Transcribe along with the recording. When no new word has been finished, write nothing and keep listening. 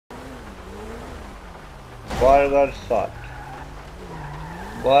Burger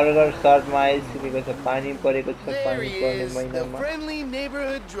सर्टमा आइसकेको छ पानी परेको छ पानी पर्ने महिनामा friendly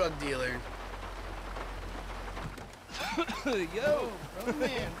neighborhood drug dealer. Yo, bro,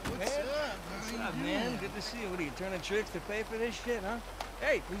 man, what's up? What's up, man? Good to see you. What are you turning tricks to pay for this shit, huh?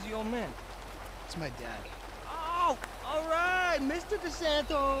 Hey, who's the old man? It's my dad. Oh, all right, Mr.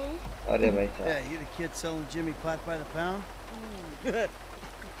 DeSanto. अरे भाई साहब. Yeah, you the kid selling Jimmy pot by the pound?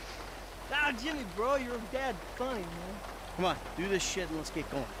 Nah, Jimmy, bro, your dad funny, man. Come on, do this shit and let's get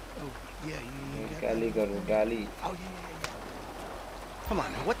going. Oh, yeah, you got गाली करो गाली. Oh, yeah. Come on,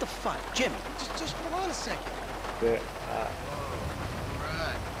 now, what the fuck? Jimmy, just hold on a second.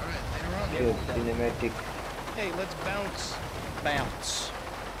 Alright, later on. Cinematic. Hey, let's bounce. Bounce.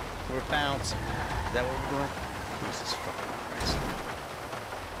 We're bouncing. Is that what we're doing? Jesus fucking Christ.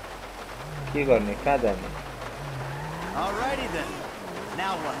 के गर्ने कहाँ जाने? Alrighty then.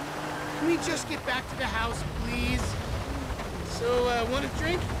 Now what? Can we just get back to the house, please? So, want a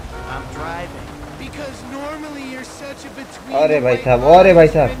drink? I'm driving. Because normally you're such a between. अरे भाई साहब.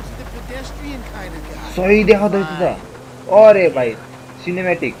 The pedestrian kind of guy. सही देखाउँदैछ त. अरे भाई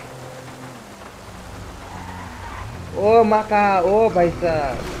सिनेमैटिक. ओ माका ओ भाई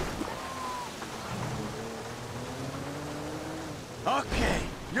साहब. Okay,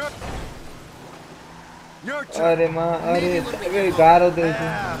 your turn. अरे माँ अरे गाह्रो देख्छु.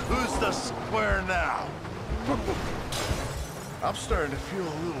 Who's the square now? I'm starting to feel a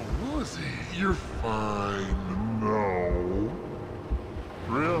little woozy. You're fine now.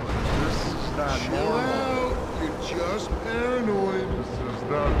 Really? This is not normal. You're just paranoid. This is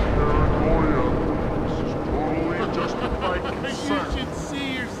not paranoia. This is totally justified concern. You should see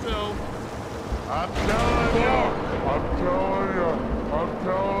yourself. I'm telling you. I'm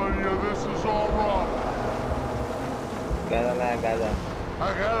telling you, this is all wrong. Gaza I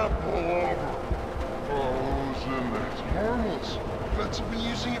gotta pull over. Oh, who's in there? It's harmless. Vets have been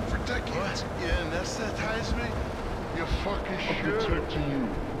using it for decades. What? Yeah, anesthetized me? You fucking shit. I'm protecting you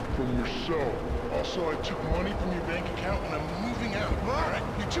from yourself. Also, I took money from your bank account and I'm moving out. Alright?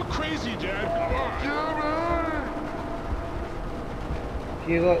 You're too crazy, Dad. Come on. Jimmy!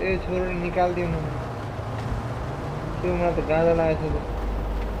 के गो ए छोरो निकाल्दिउ न. त्यो मलाई त Gaza लागेछ त.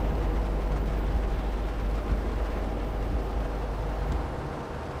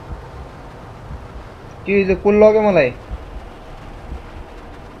 के जो कुल लग्यो मलाई.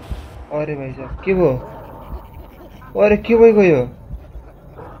 अरे भाइ साहब के भयो. अरे के भइगयो यो.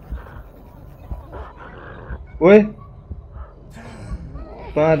 ओए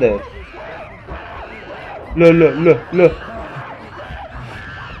फादर. ल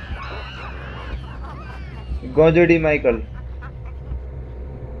गजेडी माइकल.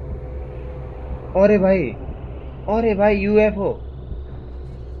 अरे भाई यूएफओ.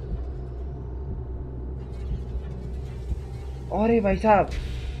 अरे भाई साहब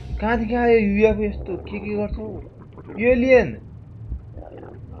कहाँदेखि आयो यूएफओ यस्तो के गर्छौ. एलियन.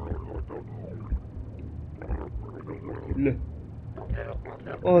 ल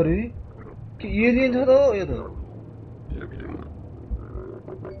अरे के एलियन छ त यो त.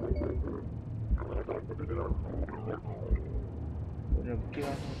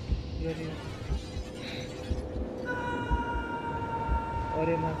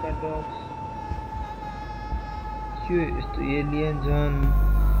 अरे माका डग्स के यस्तो एलियन झन्.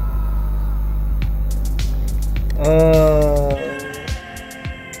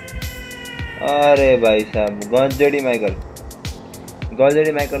 अरे भाई साहब गजेडी Michael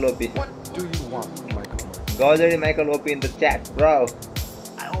OP. गजेडी Michael OP in the chat bro.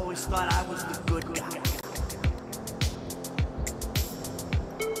 I always thought I was the good guy.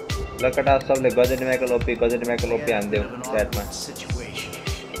 लकटा सबले गजेडी Michael OP हान्देऊ च्याटमा.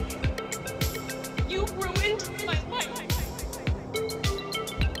 You ruined my life.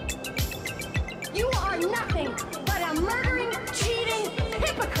 You are nothing but a murdering, cheating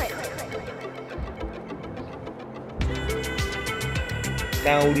hypocrite.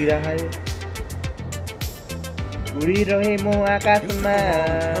 कहाँ उडिरहे म आकाशमा.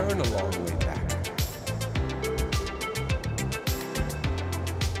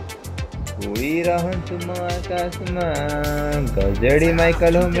 उडिरहन्छु म आकाशमा. गजेडी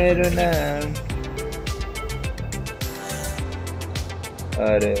माइकल हो मेरो नाम.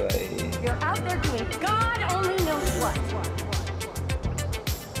 अरे भाई You're out there doing God only knows what.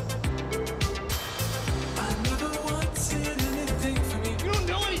 You don't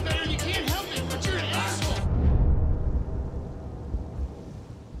know any better and you can't help it, but you're an asshole.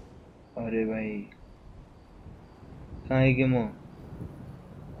 अरे भाई कहाँ आइगयो म.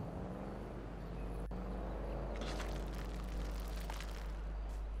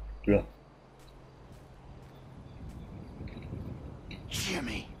 ल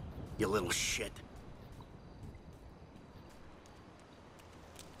you little shit.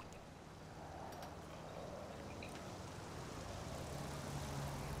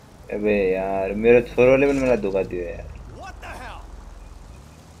 अबे यार मेरे छोरों ने मेरा धोखा दिया यार। What the hell?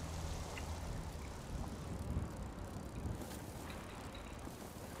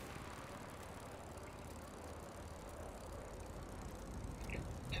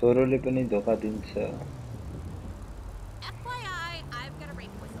 छोरों ने पनि धोखा दिन्छ। FYI, I've got a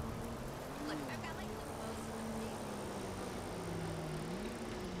rape whistle. Look, I've got like the most amazing.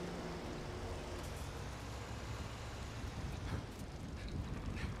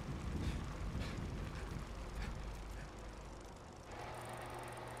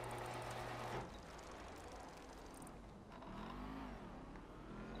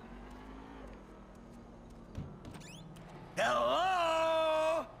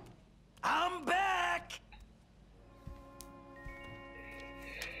 Hello? I'm back!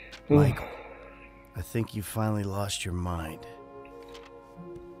 Michael, I think you finally lost your mind.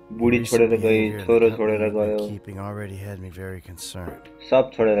 बुढी छोडेर गई, छोरो छोडेर गयो, Keeping already had me very concerned.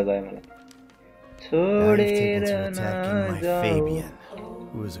 सब छोडेर गए मलाई। Now you've taken to छोडेर attacking my नजाऊ। Fabian,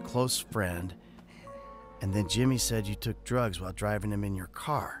 who is a close friend, and then Jimmy said you took drugs while driving him in your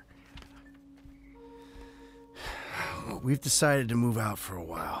car. We've decided to move out for a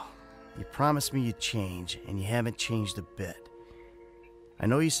while. You promised me you'd change, and you haven't changed a bit. I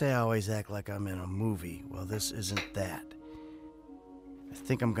know you say I always act like I'm in a movie. Well, this isn't that. I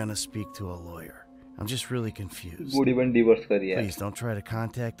think I'm gonna speak to a lawyer. I'm just really confused. बुढी पनि divorce गरी यार। Please don't try to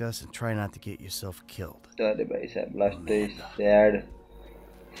contact us and try not to get yourself killed. अरे भाइ साहब last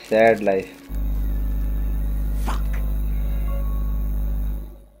sad life.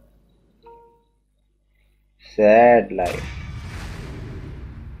 Sad life.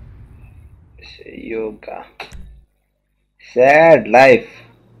 Yoga. Sad life.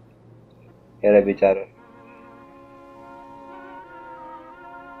 Hera बिचारो।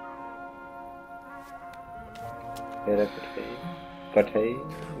 Hera कठै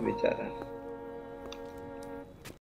बिचारा।